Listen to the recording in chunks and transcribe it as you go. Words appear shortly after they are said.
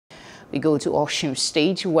We go to Osun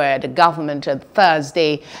State, where the government on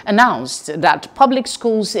Thursday announced that public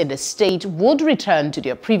schools in the state would return to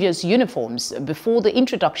their previous uniforms before the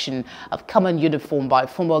introduction of common uniform by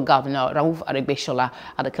former Governor Rauf Aregbesola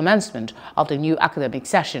at the commencement of the new academic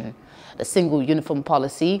session. The single uniform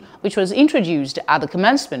policy, which was introduced at the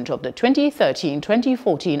commencement of the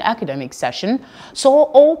 2013-2014 academic session, saw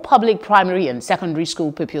all public primary and secondary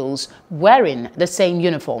school pupils wearing the same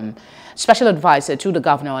uniform. Special Advisor to the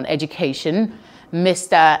Governor on Education,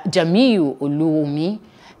 Mr. Jamiu Oluwumi,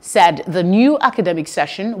 said the new academic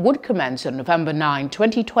session would commence on November 9,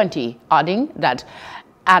 2020, adding that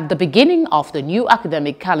at the beginning of the new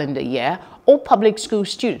academic calendar year, all public school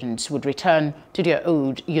students would return to their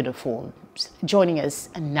old uniforms. Joining us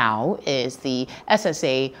now is the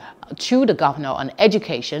SSA to the Governor on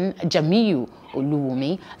Education, Jamiu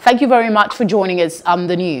Oluwumi. Thank you very much for joining us on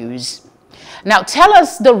the news. Now, tell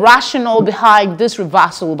us the rationale behind this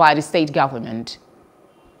reversal by the state government.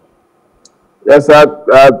 Yes,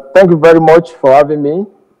 thank you very much for having me.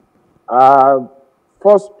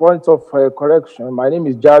 First point of correction, my name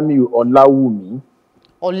is Jamiu Oluwumi.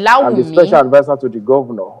 I'm the Special Advisor to the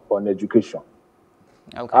Governor on Education.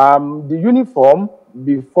 Okay. The uniform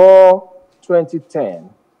before 2010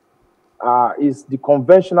 is the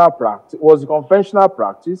conventional practice, was the conventional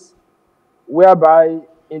practice whereby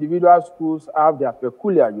individual schools have their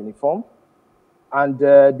peculiar uniform and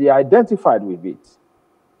they identified with it.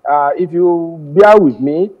 If you bear with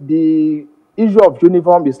me, the issue of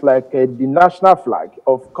uniform is like the national flag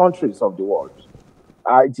of countries of the world.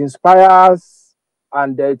 It inspires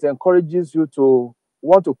and it encourages you to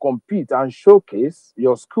want to compete and showcase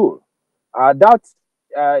your school.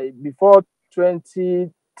 Before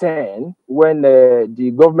 2010, when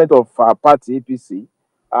the government of party APC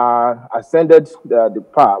ascended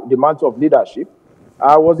the mantle of leadership,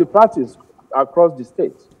 was a practice across the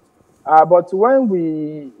state. But when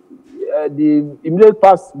the immediate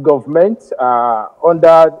past government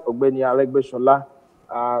under Osun Aregbesola,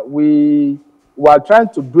 we were trying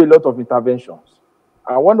to do a lot of interventions.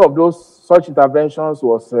 One of those such interventions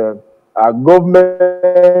was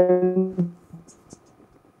government.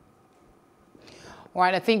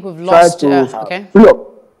 Right, I think we've lost. Okay.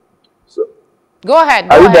 So, go ahead.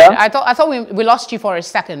 Go ahead. I thought we lost you for a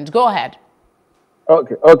second. Go ahead.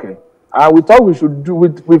 Okay. Okay. We thought we should do.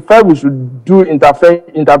 We felt we should do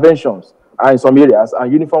interventions in some areas,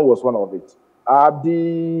 and uniform was one of it.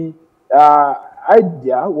 The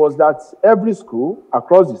idea was that every school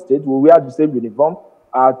across the state will wear the same uniform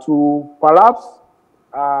to perhaps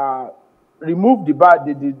remove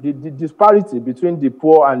the disparity between the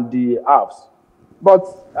poor and the haves. But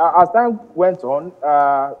as time went on,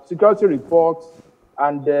 security reports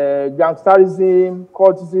and gangsterism,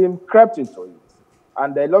 cultism crept into it.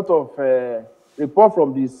 And a lot of report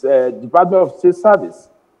from this Department of State Service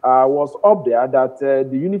was up there that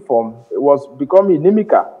the uniform was becoming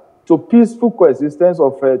inimical to peaceful coexistence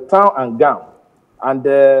of town and gown. And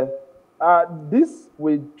this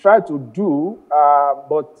we try to do,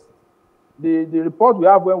 but the report we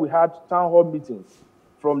have when we had town hall meetings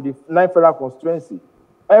from the 9th federal constituency,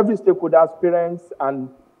 every stakeholders, parents, and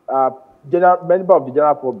member of the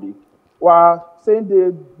general public were saying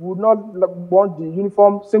they would not want the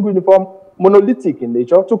uniform, single uniform, monolithic in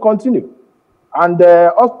nature to continue. And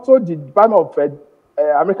also the Department of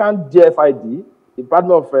American DFID,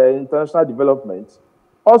 Department of International Development,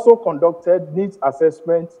 also conducted needs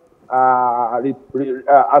assessment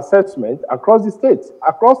across the state,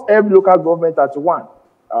 across every local government at one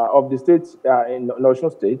of the states in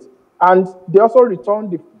Osun State. And they also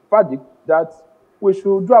returned the verdict that we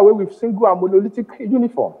should do away with single and monolithic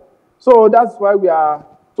uniform. So that's why we are,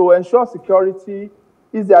 to ensure security,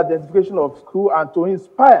 is the identification of school and to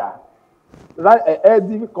inspire a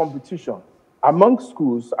healthy competition among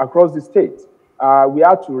schools across the state. We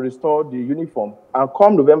have to restore the uniform, and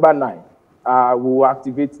come November 9, we will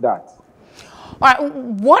activate that. All right,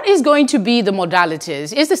 what is going to be the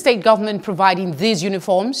modalities? Is the state government providing these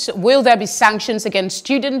uniforms? Will there be sanctions against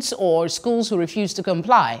students or schools who refuse to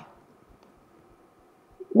comply?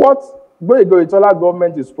 What the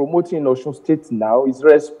government is promoting in Osun State now is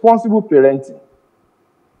responsible parenting.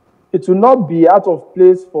 It will not be out of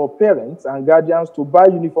place for parents and guardians to buy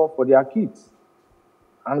uniform for their kids.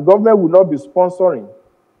 And government will not be sponsoring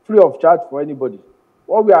free of charge for anybody.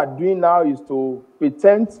 What we are doing now is to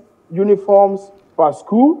patent uniforms per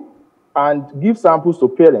school and give samples to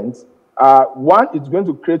parents. One, it's going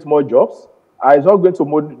to create more jobs. There's not going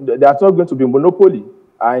to be monopoly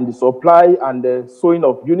in the supply and the sewing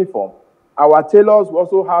of uniform. Our tailors will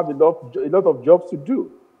also have a lot of jobs to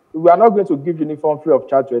do. We are not going to give uniform free of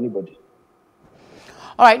charge to anybody.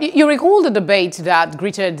 All right, you recall the debate that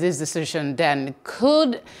greeted this decision then.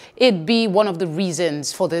 Could it be one of the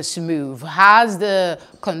reasons for this move? Has the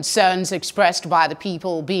concerns expressed by the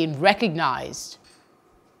people been recognized?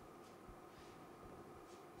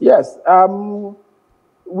 Yes,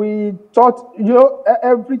 we thought,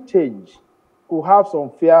 every change could have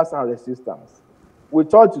some fears and resistance. We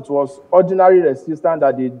thought it was ordinary resistance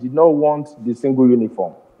that they did not want the single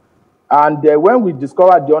uniform. And when we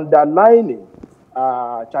discovered the underlying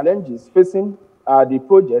challenges facing the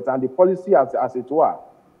project and the policy as it were,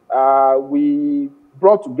 we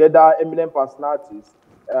brought together eminent personalities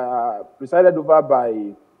presided over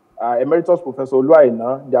by Emeritus Professor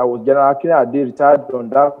Oluwaina. There was General Kinade retired on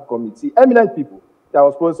that committee, eminent people. There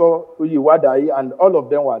was Professor Uyiwadai, and all of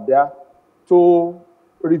them were there to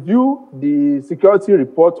review the security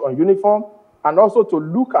report on uniform and also to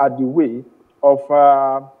look at the way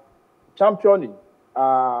of championing,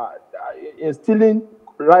 instilling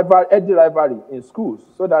healthy rivalry in schools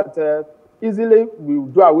so that easily we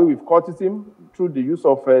do away with cultism through the use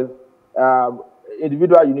of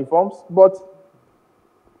individual uniforms. But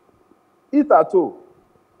if at all,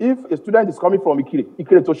 if a student is coming from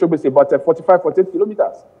Ikire to Shogbe, say about 45, 48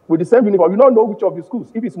 kilometers, with the same uniform, you don't know which of the schools,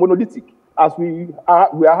 if it's monolithic, as we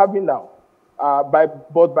are having now.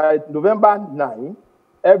 But by November 9,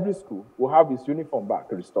 every school will have its uniform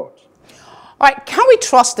back restored. All right, can we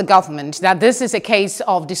trust the government that this is a case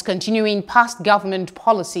of discontinuing past government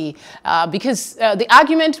policy? Because the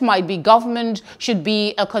argument might be government should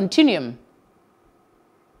be a continuum.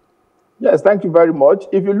 Yes, thank you very much.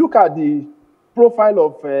 If you look at the profile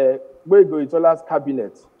of Gwego Itola's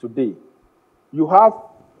cabinet today, you have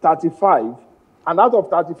 35, and out of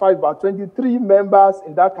 35, about 23 members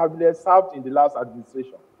in that cabinet served in the last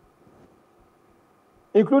administration,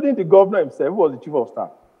 including the governor himself, who was the chief of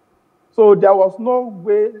staff. So there was no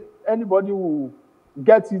way anybody will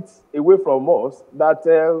get it away from us that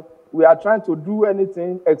we are trying to do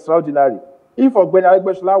anything extraordinary. If Rauf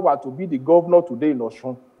Aregbesola were to be the governor today in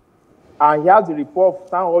Osun, and he has a report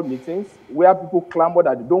of town hall meetings where people clamor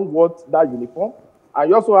that they don't want that uniform, and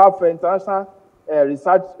you also have an international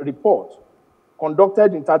research report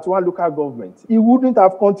conducted in 31 local governments, he wouldn't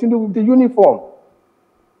have continued with the uniform.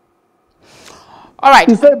 All right.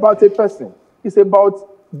 It's not about a person. It's about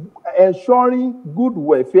ensuring good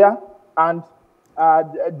welfare and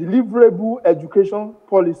deliverable education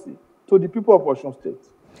policy to the people of Osun State.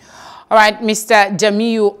 All right, Mr.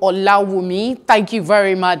 Jamiu Olawumi, thank you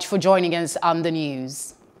very much for joining us on the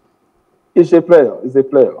news. It's a pleasure. It's a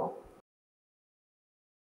pleasure.